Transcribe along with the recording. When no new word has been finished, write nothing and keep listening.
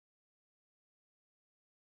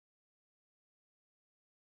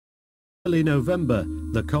Early November,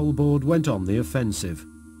 the Coal Board went on the offensive.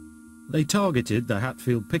 They targeted the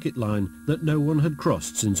Hatfield picket line that no one had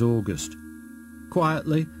crossed since August.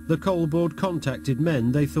 Quietly, the Coal Board contacted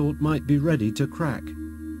men they thought might be ready to crack.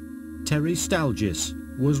 Terry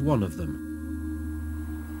Stalgis was one of them.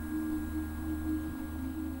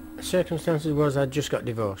 The circumstances was I'd just got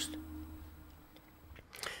divorced.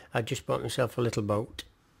 I'd just bought myself a little boat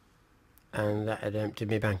and that had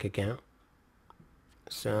emptied my bank account.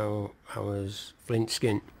 So I was flint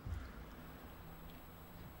skint.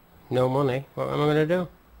 No money, what am I going to do?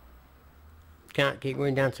 Can't keep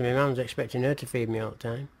going down to my mum's expecting her to feed me all the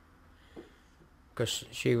time. Because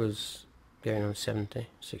she was going on 70,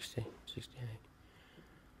 60, 68.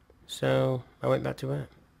 So I went back to work.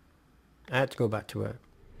 I had to go back to work.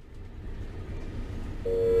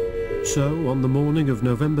 So on the morning of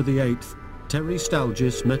November the 8th, Terry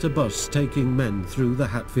Stalgis met a bus taking men through the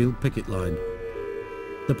Hatfield picket line.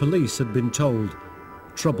 The police had been told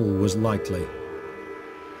trouble was likely.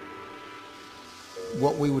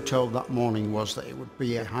 What we were told that morning was that it would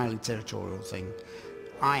be a highly territorial thing.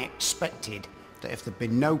 I expected that if there'd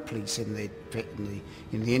been no police in the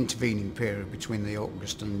intervening period between the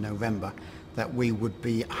August and November, that we would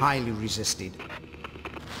be highly resisted.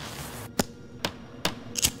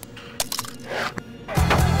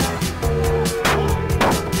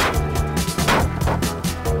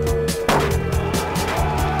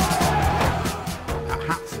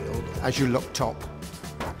 As you looked up,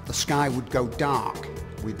 the sky would go dark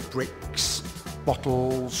with bricks,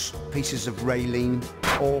 bottles, pieces of railing,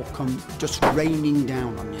 all come just raining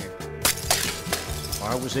down on you.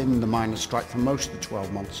 I was in the miners' strike for most of the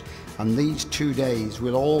 12 months, and these 2 days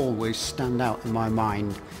will always stand out in my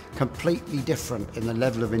mind, completely different in the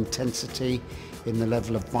level of intensity, in the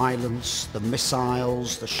level of violence, the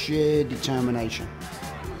missiles, the sheer determination.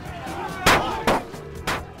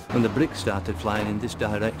 When the bricks started flying in this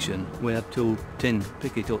direction, we had 2 tin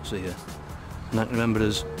picket huts here. And I can remember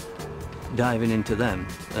us diving into them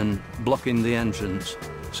and blocking the entrance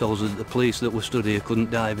so that the police that were stood here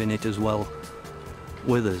couldn't dive in it as well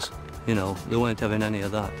with us. You know, they weren't having any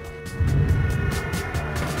of that.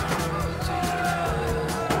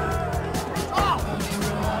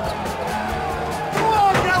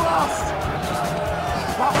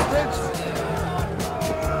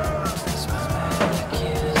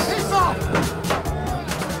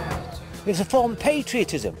 It's a form of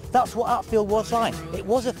patriotism. That's what Hatfield was like. It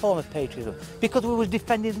was a form of patriotism because we were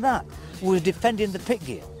defending that. We were defending the pit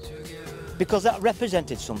gear because that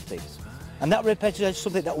represented something. And that represented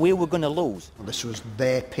something that we were going to lose. Well, this was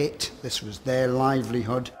their pit, this was their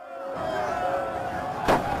livelihood.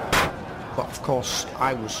 But of course,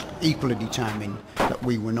 I was equally determined that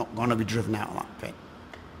we were not going to be driven out of that pit.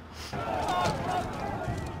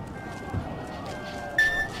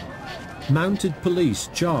 Mounted police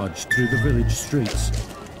charged through the village streets.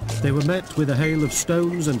 They were met with a hail of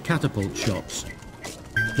stones and catapult shots.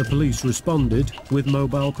 The police responded with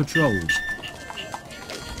mobile patrols.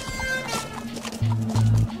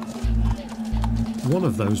 One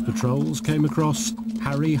of those patrols came across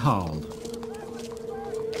Harry Harl.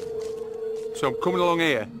 So I'm coming along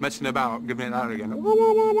here, messing about, giving it that again. I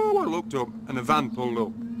looked up and a van pulled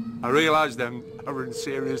up. I realised then I was in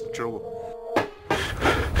serious trouble.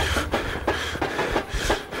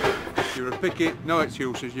 You're a picket, no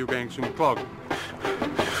excuses, you're getting some clog.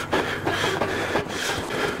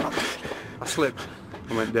 I slipped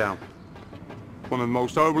and went down. One of the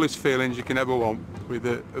most horriblest feelings you can ever want, with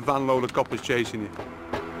a van load of coppers chasing you.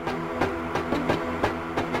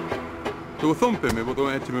 They were thumping me, but they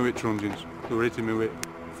weren't hitting me with truncheons. They were hitting me with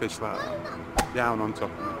fists like that, down on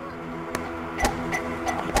top of me.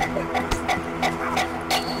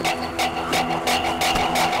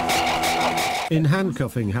 In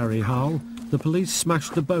handcuffing Harry Harl, the police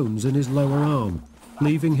smashed the bones in his lower arm,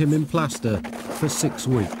 leaving him in plaster for 6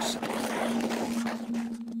 weeks.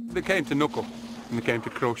 They came to knuckle and they came to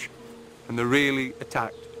crush, and they really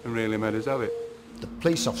attacked and really made us have it. The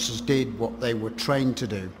police officers did what they were trained to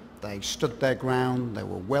do. They stood their ground, they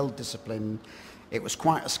were well disciplined. It was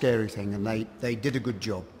quite a scary thing, and they did a good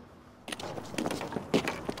job.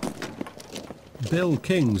 Bill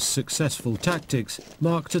King's successful tactics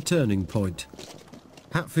marked a turning point.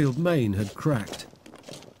 Hatfield Main had cracked.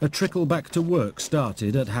 A trickle back to work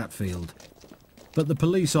started at Hatfield. But the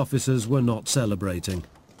police officers were not celebrating.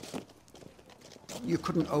 You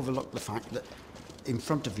couldn't overlook the fact that in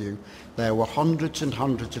front of you there were hundreds and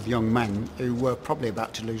hundreds of young men who were probably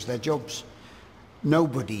about to lose their jobs.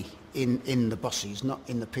 Nobody in the buses, not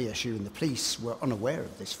in the PSU and the police, were unaware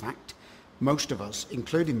of this fact. Most of us,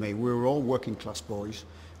 including me, we were all working class boys.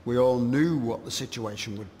 We all knew what the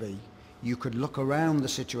situation would be you could look around the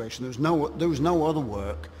situation. There was no other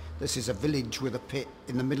work. This is a village with a pit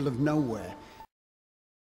in the middle of nowhere.